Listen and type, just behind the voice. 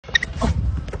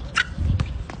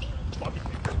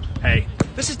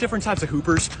This is different types of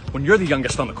hoopers when you're the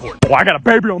youngest on the court. Oh, I got a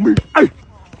baby on me. Hey!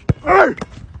 Hey!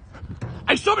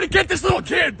 Hey, somebody get this little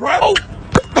kid, bro! Oh!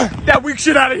 That weak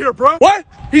shit out of here, bro! What?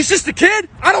 He's just a kid?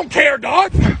 I don't care,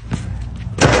 dog!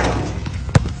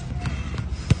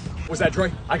 Was that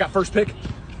Dre? I got first pick?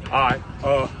 Alright,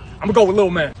 I'm gonna go with Lil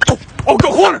Man. Oh, go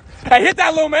corner! Hey, hit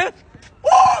that, Lil Man!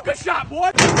 Oh, good shot,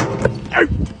 boy! Hey!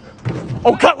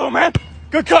 Oh, cut, Lil Man!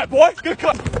 Good cut, boy! Good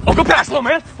cut! Oh, go pass, Lil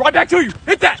Man! Right back to you!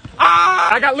 Hit that!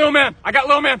 Ah! I got Lil Man! I got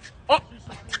Lil Man! Oh!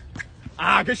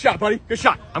 Ah, good shot, buddy. Good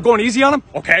shot. I'm going easy on him.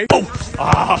 Okay. Oh!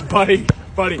 Ah, buddy.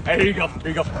 Buddy. Hey, here you go. Here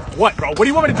you go. What, bro? What do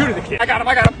you want me to do to the kid? I got him.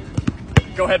 I got him.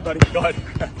 Go ahead, buddy. Go ahead.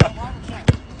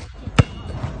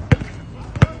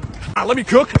 Let me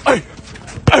cook. Hey!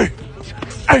 Hey!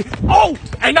 Hey! Oh!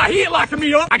 Hey, nah, he ain't locking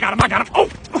me up. I got him. I got him. Oh!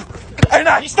 Hey,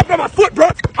 nah, he stepped on my foot, bro.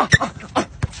 Oh,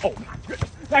 my goodness.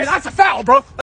 Hey, that's a foul, bro.